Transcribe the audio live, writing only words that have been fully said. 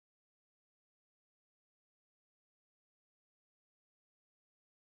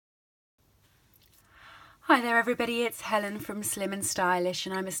Hi there everybody, it's Helen from Slim and Stylish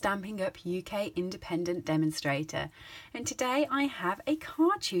and I'm a Stampin' Up UK independent demonstrator, and today I have a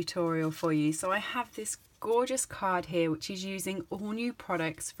card tutorial for you. So I have this gorgeous card here which is using all new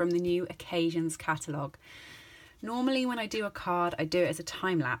products from the new Occasions catalogue. Normally when I do a card I do it as a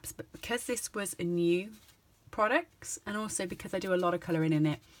time lapse, but because this was a new product and also because I do a lot of colouring in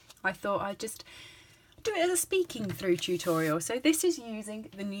it, I thought I'd just do it as a speaking through tutorial. So this is using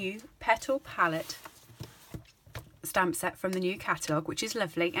the new Petal palette stamp set from the new catalogue, which is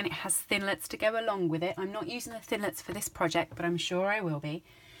lovely, and it has thinlets to go along with it. I'm not using the thinlets for this project, but I'm sure I will be.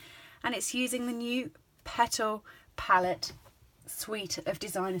 And it's using the new Petal palette suite of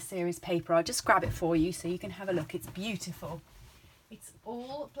designer series paper. I'll just grab it for you so you can have a look. It's beautiful. It's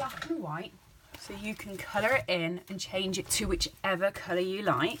all black and white, so you can colour it in and change it to whichever colour you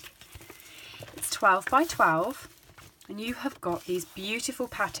like. It's 12 by 12. And you have got these beautiful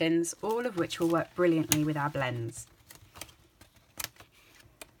patterns, all of which will work brilliantly with our blends.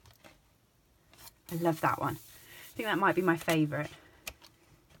 I love that one. I think that might be my favourite.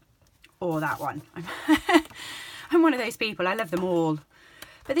 Or that one. I'm one of those people, I love them all.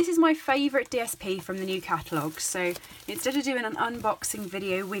 But this is my favourite DSP from the new catalogue. So instead of doing an unboxing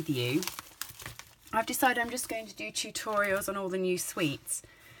video with you, I've decided I'm just going to do tutorials on all the new suites.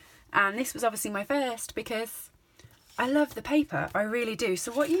 And this was obviously my first because I love the paper, I really do.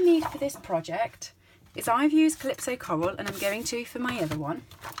 So what you need for this project is I've used Calypso Coral and I'm going to for my other one.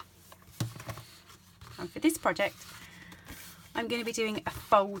 And for this project, I'm going to be doing a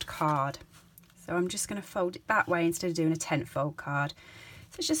fold card. So I'm just going to fold it that way instead of doing a 10 fold card.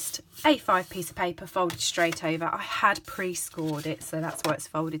 So it's just A5 piece of paper folded straight over. I had pre-scored it, so that's why it's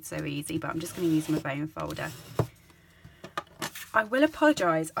folded so easy, but I'm just going to use my bone folder. I will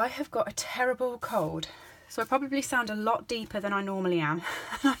apologise, I have got a terrible cold. So I probably sound a lot deeper than I normally am.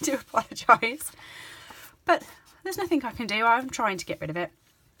 I do apologise. But there's nothing I can do. I'm trying to get rid of it.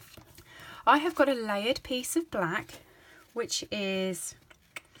 I have got a layered piece of black, which is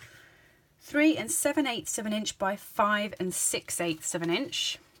 3 7/8 of an inch by 5 6/8 of an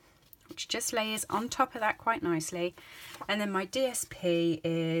inch, which just layers on top of that quite nicely. And then my DSP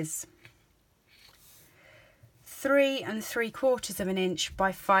is 3 3/4 of an inch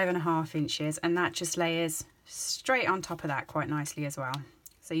by 5.5 inches, and that just layers straight on top of that quite nicely as well.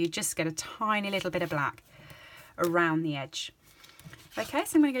 So you just get a tiny little bit of black around the edge. Okay,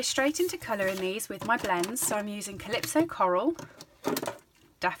 so I'm going to go straight into colouring these with my blends. So I'm using Calypso Coral,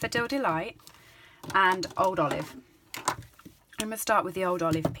 Daffodil Delight and Old Olive. I'm going to start with the Old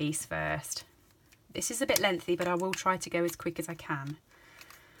Olive piece first. This is a bit lengthy, but I will try to go as quick as I can.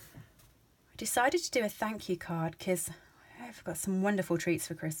 Decided to do a thank you card because I've got some wonderful treats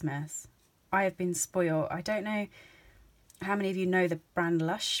for Christmas. I have been spoiled. I don't know how many of you know the brand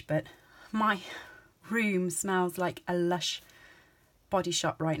Lush, but my room smells like a Lush body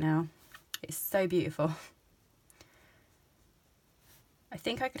shop right now. It's so beautiful. I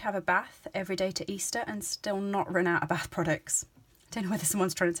think I could have a bath every day to Easter and still not run out of bath products. I don't know whether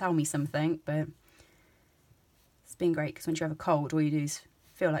someone's trying to tell me something, but it's been great because once you have a cold, all you do is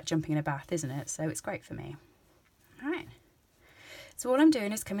feel like jumping in a bath, isn't it? So it's great for me. All right, so all I'm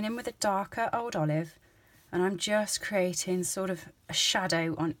doing is coming in with a darker Old Olive, and I'm just creating sort of a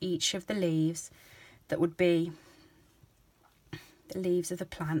shadow on each of the leaves that would be the leaves of the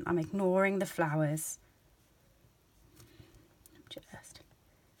plant. I'm ignoring the flowers. I'm just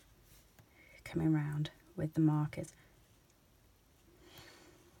coming around with the markers.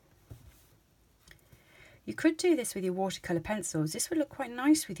 You could do this with your watercolour pencils. This would look quite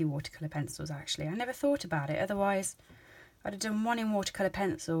nice with your watercolour pencils actually. I never thought about it, otherwise I'd have done one in watercolour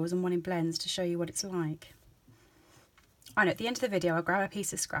pencils and one in blends to show you what it's like. I know at the end of the video I'll grab a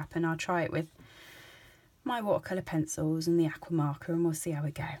piece of scrap and I'll try it with my watercolour pencils and the aqua marker and we'll see how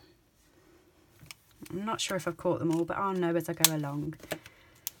we go. I'm not sure if I've caught them all, but I'll know as I go along.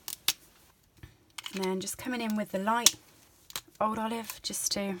 And then just coming in with the light Old Olive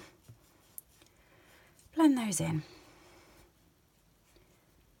just to blend those in.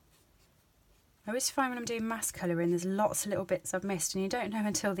 I always find when I'm doing mass colouring there's lots of little bits I've missed and you don't know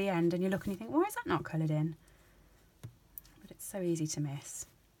until the end and you look and you think, why is that not coloured in? But it's so easy to miss.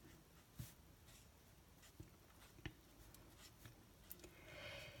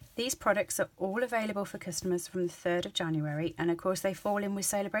 These products are all available for customers from the 3rd of January, and of course they fall in with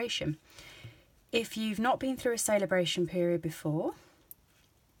Celebration. If you've not been through a Celebration period before,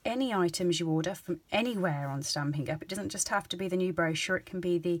 any items you order from anywhere on Stampin' Up, it doesn't just have to be the new brochure, it can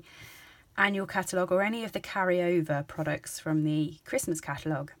be the annual catalogue or any of the carryover products from the Christmas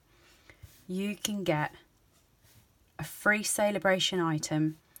catalogue, you can get a free Celebration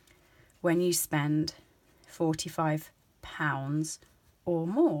item when you spend £45 or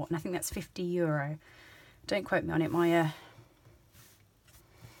more, and I think that's €50. Don't quote me on it.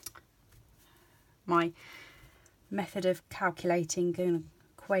 My method of calculating and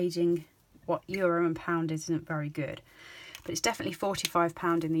equating what euro and pound isn't very good, but it's definitely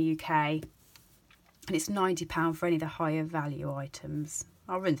 £45 in the UK, and it's £90 for any of the higher value items.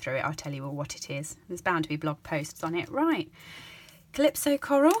 I'll run through it, I'll tell you all what it is. There's bound to be blog posts on it. Right, Calypso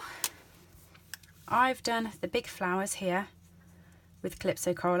Coral. I've done the big flowers here with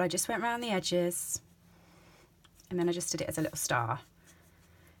Calypso Coral. I just went around the edges and then I just did it as a little star.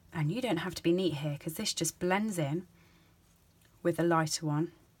 And you don't have to be neat here because this just blends in with the lighter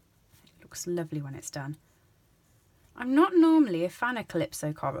one. It looks lovely when it's done. I'm not normally a fan of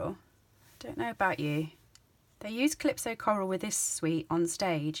Calypso Coral. Don't know about you. They use Calypso Coral with this suite on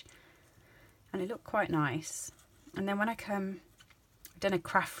stage and it looked quite nice. And then when I've done a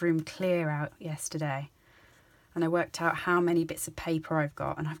craft room clear out yesterday and I worked out how many bits of paper I've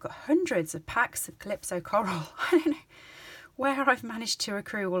got, and I've got hundreds of packs of Calypso Coral. I don't know where I've managed to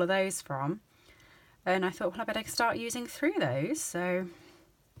accrue all of those from, and I thought, well, I better start using through those. So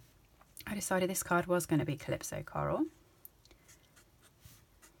I decided this card was going to be Calypso Coral.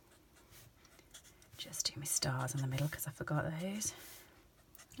 Just do my stars in the middle because I forgot those,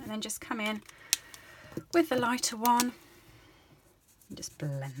 and then just come in with the lighter one and just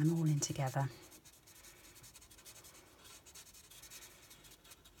blend them all in together.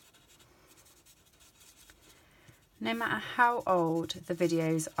 No matter how old the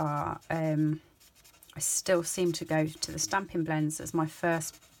videos are, I still seem to go to the Stampin' blends as my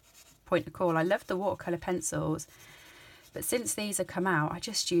first point of call. I love the watercolour pencils, but since these have come out, I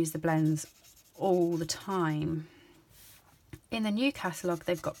just use the blends all the time. In the new catalogue,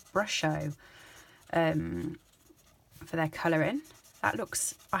 they've got Brusho for their colouring. That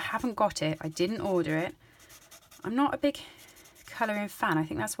looks, I haven't got it, I didn't order it. I'm not a big colouring fan. I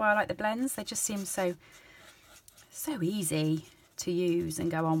think that's why I like the blends. They just seem so easy to use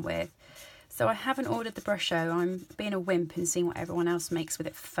and go on with. So I haven't ordered the Brusho. I'm being a wimp and seeing what everyone else makes with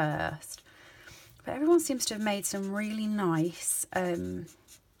it first. But everyone seems to have made some really nice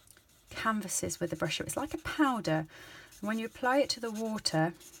canvases with the Brusho. It's like a powder. And when you apply it to the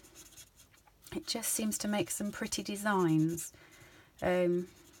water, it just seems to make some pretty designs. I'm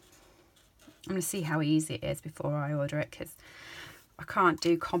going to see how easy it is before I order it, because I can't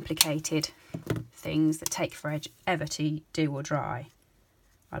do complicated things that take forever to do or dry.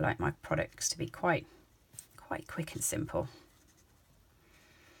 I like my products to be quite quick and simple.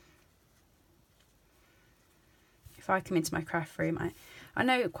 If I come into my craft room, I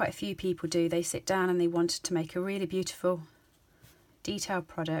know quite a few people do, they sit down and they want to make a really beautiful detailed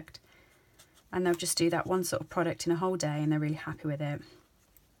product, and they'll just do that one sort of product in a whole day and they're really happy with it.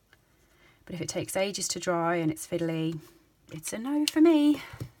 But if it takes ages to dry and it's fiddly, it's a no for me.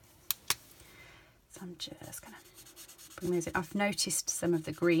 So I'm just going to bring those in. I've noticed some of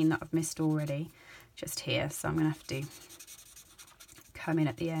the green that I've missed already just here, so I'm going to have to come in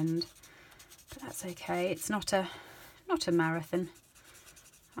at the end. But that's okay. It's not a marathon.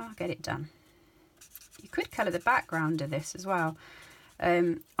 I'll get it done. You could colour the background of this as well.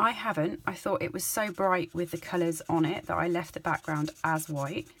 I haven't. I thought it was so bright with the colours on it that I left the background as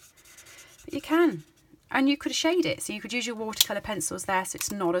white. But you can. And you could shade it. So you could use your watercolour pencils there so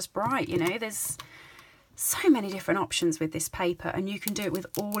it's not as bright, you know. There's so many different options with this paper, and you can do it with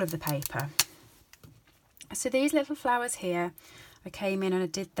all of the paper. So these little flowers here, I came in and I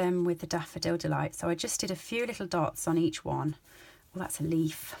did them with the Daffodil Delight. So I just did a few little dots on each one. Well, that's a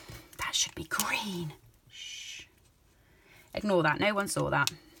leaf. That should be green. Shh. Ignore that. No one saw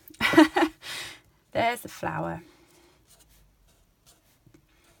that. There's the flower.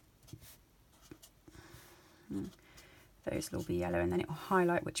 Those will be yellow, and then it will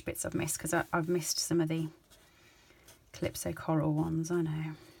highlight which bits I've missed, because I've missed some of the Calypso Coral ones, I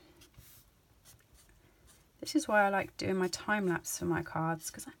know. This is why I like doing my time lapse for my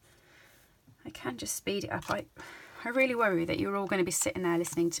cards, because I can just speed it up. I really worry that you're all going to be sitting there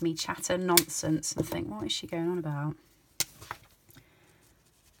listening to me chatter nonsense and think, what is she going on about?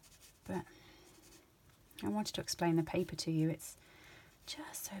 But I wanted to explain the paper to you. It's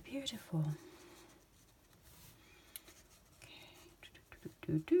just so beautiful.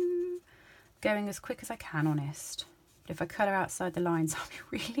 Going as quick as I can, honest. But if I colour outside the lines, I'll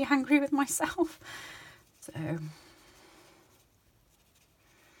be really angry with myself. So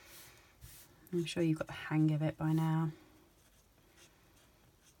I'm sure you've got the hang of it by now.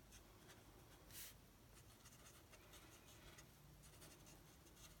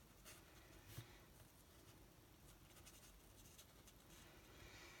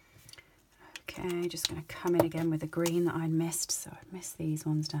 Okay, just going to come in again with the green that I missed. So I missed these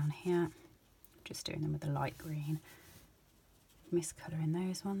ones down here. Just doing them with the light green. Miscolouring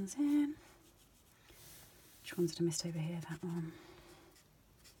those ones in. Which ones did I miss over here? That one.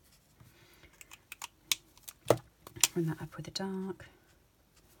 Run that up with the dark.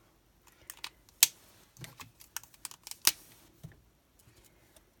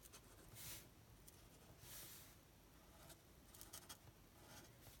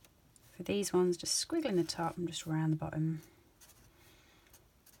 For these ones, just squiggling the top and just around the bottom.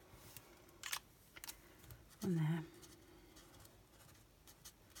 On there.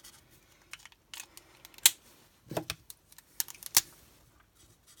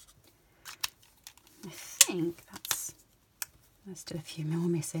 I think there's still a few more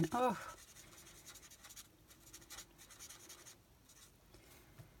missing. Oh,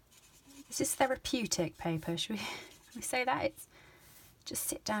 this is therapeutic paper. Should we say that? It's just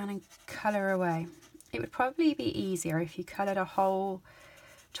sit down and colour away. It would probably be easier if you coloured a whole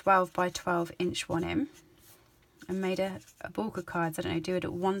 12 by 12 inch one in and made a bulk of cards. I don't know, do it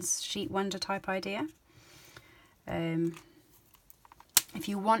at one sheet wonder type idea. If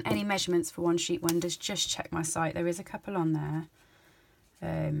you want any measurements for one sheet wonders, just check my site. There is a couple on there.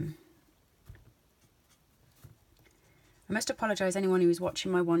 I must apologise anyone who was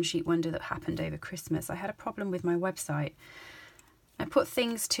watching my one sheet wonder that happened over Christmas. I had a problem with my website. I put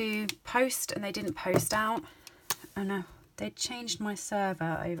things to post and they didn't post out. Oh no, they'd changed my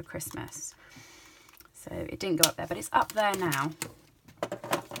server over Christmas. So it didn't go up there, but it's up there now.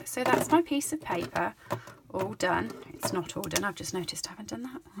 So that's my piece of paper, all done. It's not all done, I've just noticed I haven't done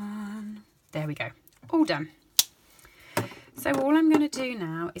that one. There we go, all done. So all I'm going to do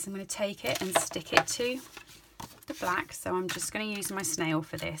now is I'm going to take it and stick it to the black. So I'm just going to use my snail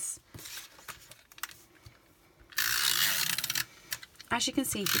for this. As you can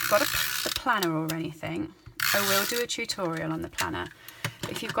see, if you've got the planner or anything, I will do a tutorial on the planner.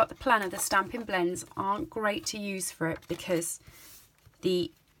 But if you've got the planner, the Stampin' blends aren't great to use for it because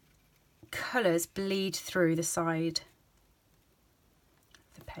the colours bleed through the side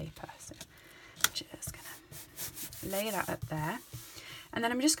of the paper. So I'm just going to lay that up there. And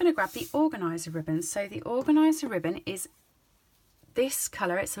then I'm just going to grab the organiser ribbon. So the organiser ribbon is this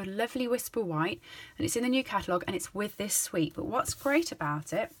colour. It's a lovely whisper white and it's in the new catalogue and it's with this suite. But what's great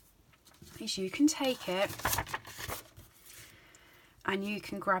about it is you can take it and you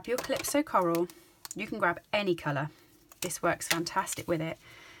can grab your Calypso Coral. You can grab any colour. This works fantastic with it.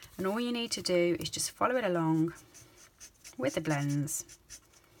 And all you need to do is just follow it along with the blends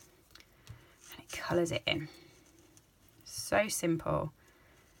and it colours it in. So simple,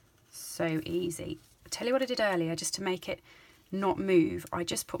 so easy. I'll tell you what I did earlier just to make it not move. I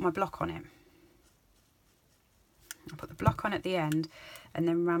just put my block on it. I put the block on at the end and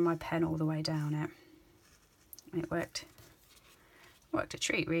then ran my pen all the way down it. And it worked a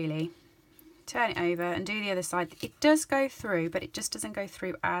treat really. Turn it over and do the other side. It does go through, but it just doesn't go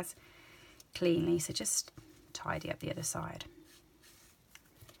through as cleanly. So just tidy up the other side.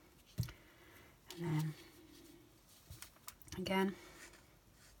 And then again.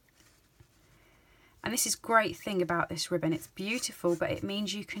 And this is great thing about this ribbon. It's beautiful, but it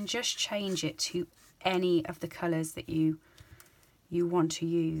means you can just change it to any of the colours that you want to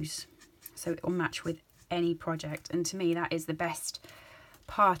use. So it will match with any project. And to me, that is the best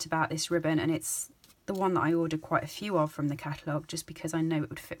part about this ribbon. And it's the one that I ordered quite a few of from the catalogue, just because I know it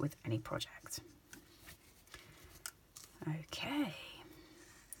would fit with any project. Okay,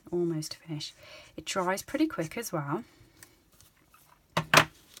 almost finished. It dries pretty quick as well.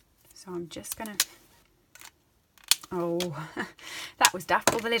 So I'm just gonna, oh, that was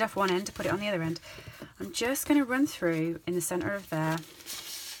daft. Pull the lid off one end to put it on the other end. I'm just gonna run through in the centre of there,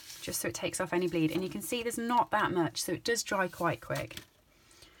 just so it takes off any bleed. And you can see there's not that much, so it does dry quite quick.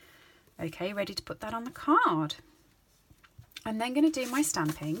 Okay, ready to put that on the card. I'm then gonna do my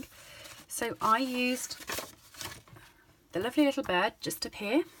stamping. So I used the lovely little bird just up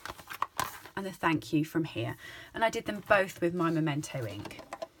here and the thank you from here. And I did them both with my Memento ink.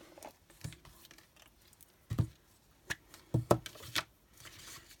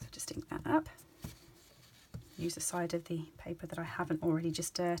 Ink that up. Use the side of the paper that I haven't already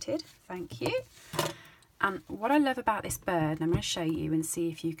just dirted. Thank you. And what I love about this bird, and I'm going to show you and see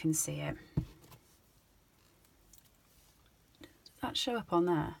if you can see it. Does that show up on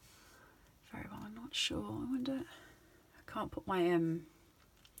there? Very well, I'm not sure. I wonder. I can't put my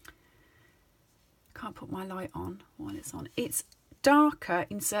light on while it's on. It's darker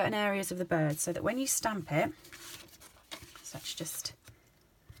in certain areas of the bird, so that when you stamp it, so let's just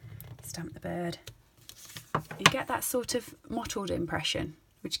stamp the bird, you get that sort of mottled impression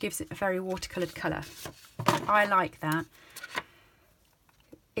which gives it a very watercoloured colour. I like that.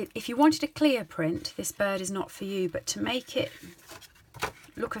 If you wanted a clear print, this bird is not for you, but to make it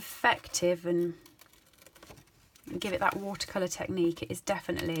look effective and give it that watercolour technique, it is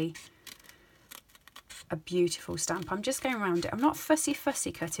definitely a beautiful stamp. I'm just going around it. I'm not fussy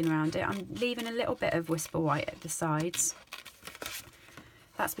cutting around it. I'm leaving a little bit of Whisper White at the sides.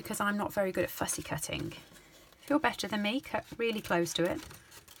 That's because I'm not very good at fussy cutting. If you're better than me, cut really close to it,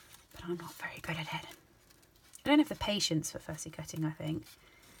 but I'm not very good at it. I don't have the patience for fussy cutting, I think.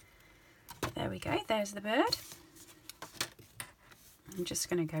 There we go, there's the bird. I'm just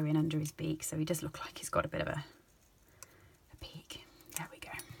going to go in under his beak so he does look like he's got a bit of a peak. There we go.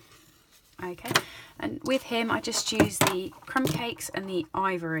 Okay, and with him I just use the Crumb Cakes and the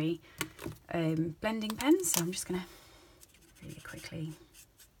Ivory blending pens, so I'm just going to really quickly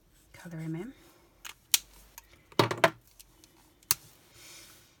colour him in.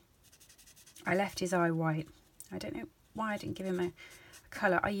 I left his eye white. I don't know why I didn't give him a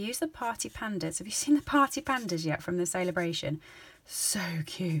colour. I use the Party Pandas. Have you seen the Party Pandas yet from the celebration? So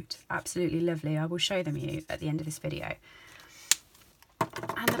cute. Absolutely lovely. I will show them you at the end of this video.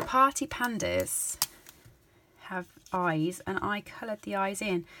 And the Party Pandas have eyes, and I coloured the eyes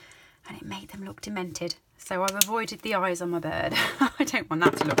in and it made them look demented. So I've avoided the eyes on my bird. I don't want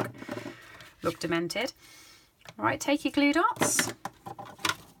that to look demented. Right, take your glue dots.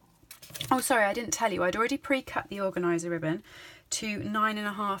 Oh, sorry, I didn't tell you. I'd already pre-cut the organiser ribbon to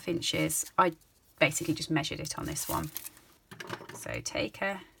 9.5 inches. I basically just measured it on this one. So take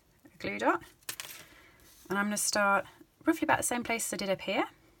a glue dot, and I'm going to start roughly about the same place as I did up here.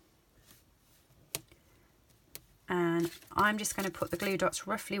 And I'm just going to put the glue dots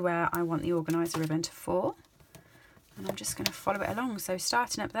roughly where I want the organiser ribbon to fall. And I'm just going to follow it along. So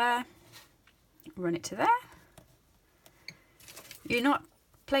starting up there, run it to there. You're not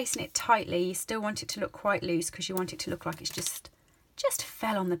placing it tightly, you still want it to look quite loose because you want it to look like it's just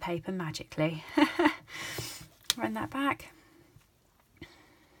fell on the paper magically. Run that back.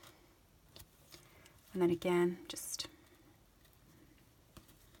 And then again, just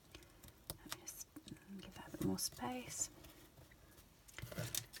give that a bit more space.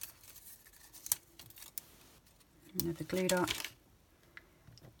 Another glue dot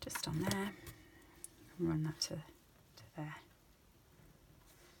just on there. And run that to there.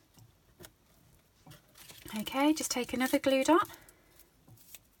 Okay, just take another glue dot.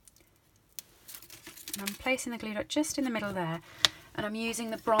 And I'm placing the glue dot just in the middle there, and I'm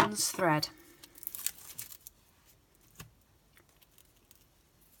using the bronze thread.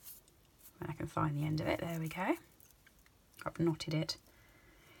 When I can find the end of it, there we go. I've knotted it.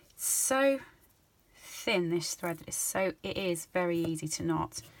 It's so thin, this thread, that it is very easy to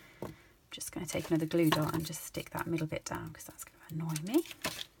knot. I'm just going to take another glue dot and just stick that middle bit down because that's going to annoy me.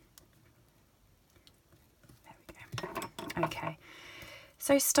 Okay,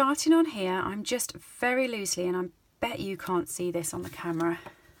 so starting on here, I'm just very loosely, and I bet you can't see this on the camera,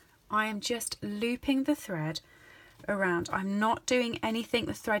 I am just looping the thread around. I'm not doing anything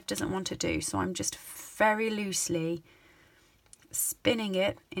the thread doesn't want to do, so I'm just very loosely spinning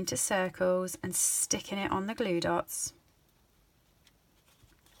it into circles and sticking it on the glue dots.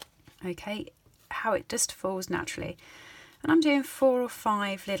 Okay, how it just falls naturally. And I'm doing 4 or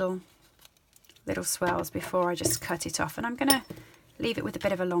 5 little swells before I just cut it off, and I'm going to leave it with a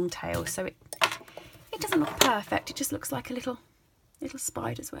bit of a long tail, so it doesn't look perfect. It just looks like a little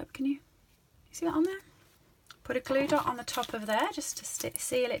spider's web. Can you see that on there? Put a glue dot on the top of there just to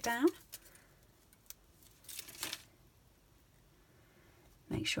seal it down.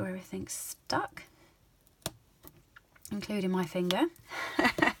 Make sure everything's stuck, including my finger.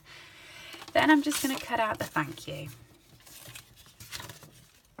 Then I'm just going to cut out the thank you.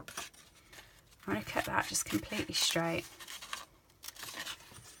 I'm going to cut that just completely straight.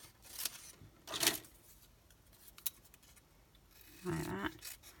 Like that.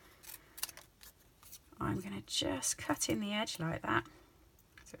 I'm going to just cut in the edge like that.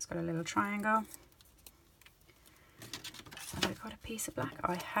 So it's got a little triangle. So I've got a piece of black.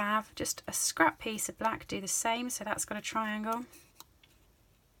 I have just a scrap piece of black. Do the same. So that's got a triangle.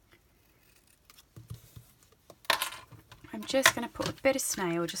 I'm just going to put a bit of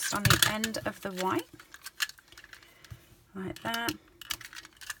snail just on the end of the white, like that.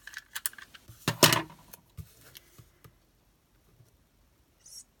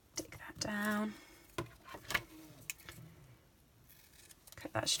 Stick that down.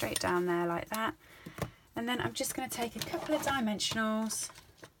 Cut that straight down there like that. And then I'm just going to take a couple of dimensionals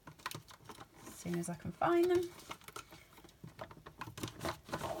as soon as I can find them.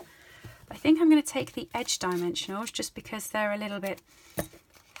 I think I'm going to take the edge dimensionals just because they're a little bit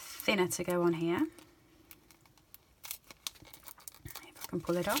thinner to go on here. If I can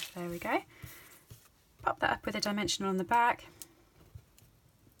pull it off, there we go. Pop that up with a dimensional on the back.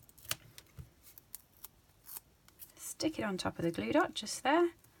 Stick it on top of the glue dot just there.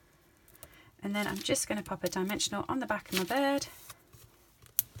 And then I'm just going to pop a dimensional on the back of my bird.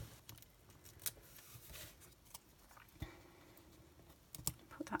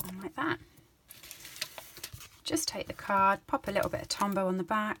 Put that on like that. Just take the card, pop a little bit of Tombow on the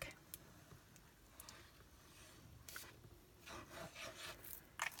back.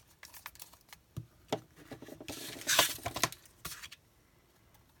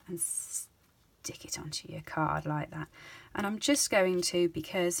 And stick it onto your card like that. And I'm just going to,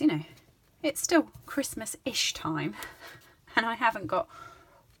 because, you know, it's still Christmas-ish time and I haven't got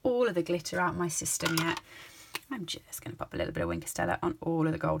all of the glitter out of my system yet. I'm just going to pop a little bit of Wink Stella on all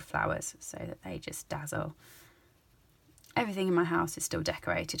of the gold flowers so that they just dazzle. Everything in my house is still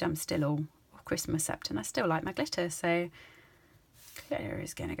decorated. I'm still all Christmas-ept and I still like my glitter. So glitter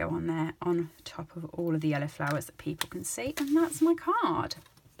is going to go on there on top of all of the yellow flowers that people can see. And that's my card.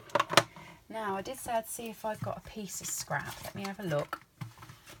 Now, I did say I'd see if I've got a piece of scrap. Let me have a look.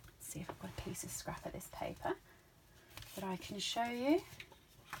 See if I've got a piece of scrap of this paper that I can show you.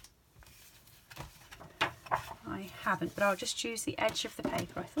 I haven't, but I'll just use the edge of the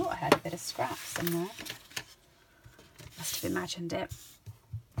paper. I thought I had a bit of scrap somewhere. Must have imagined it.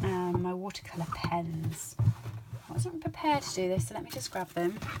 My watercolour pens. I wasn't prepared to do this, so let me just grab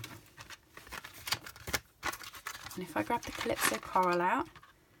them. And if I grab the Calypso Coral out,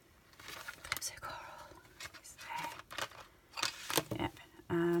 Calypso Coral is there. Yep.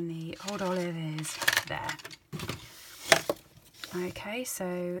 And the Old Olive is there. Okay,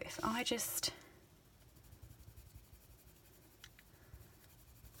 so if I just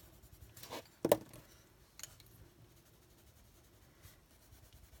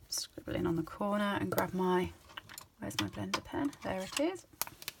scribble in on the corner and grab my, where's my blender pen? There it is.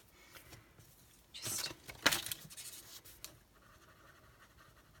 Just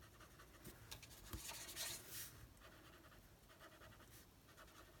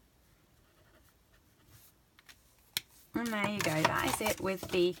and there you go, that is it with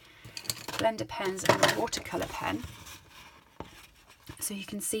the blender pens and the watercolour pen. So you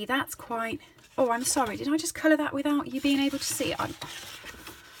can see that's quite, oh I'm sorry, did I just colour that without you being able to see it?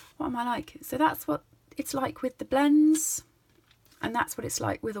 What am I like? So that's what it's like with the blends and that's what it's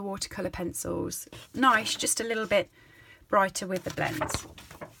like with the watercolour pencils. Nice, just a little bit brighter with the blends.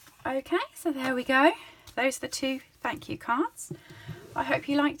 Okay, so there we go. Those are the two thank you cards. I hope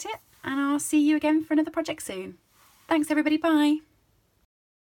you liked it and I'll see you again for another project soon. Thanks everybody, bye.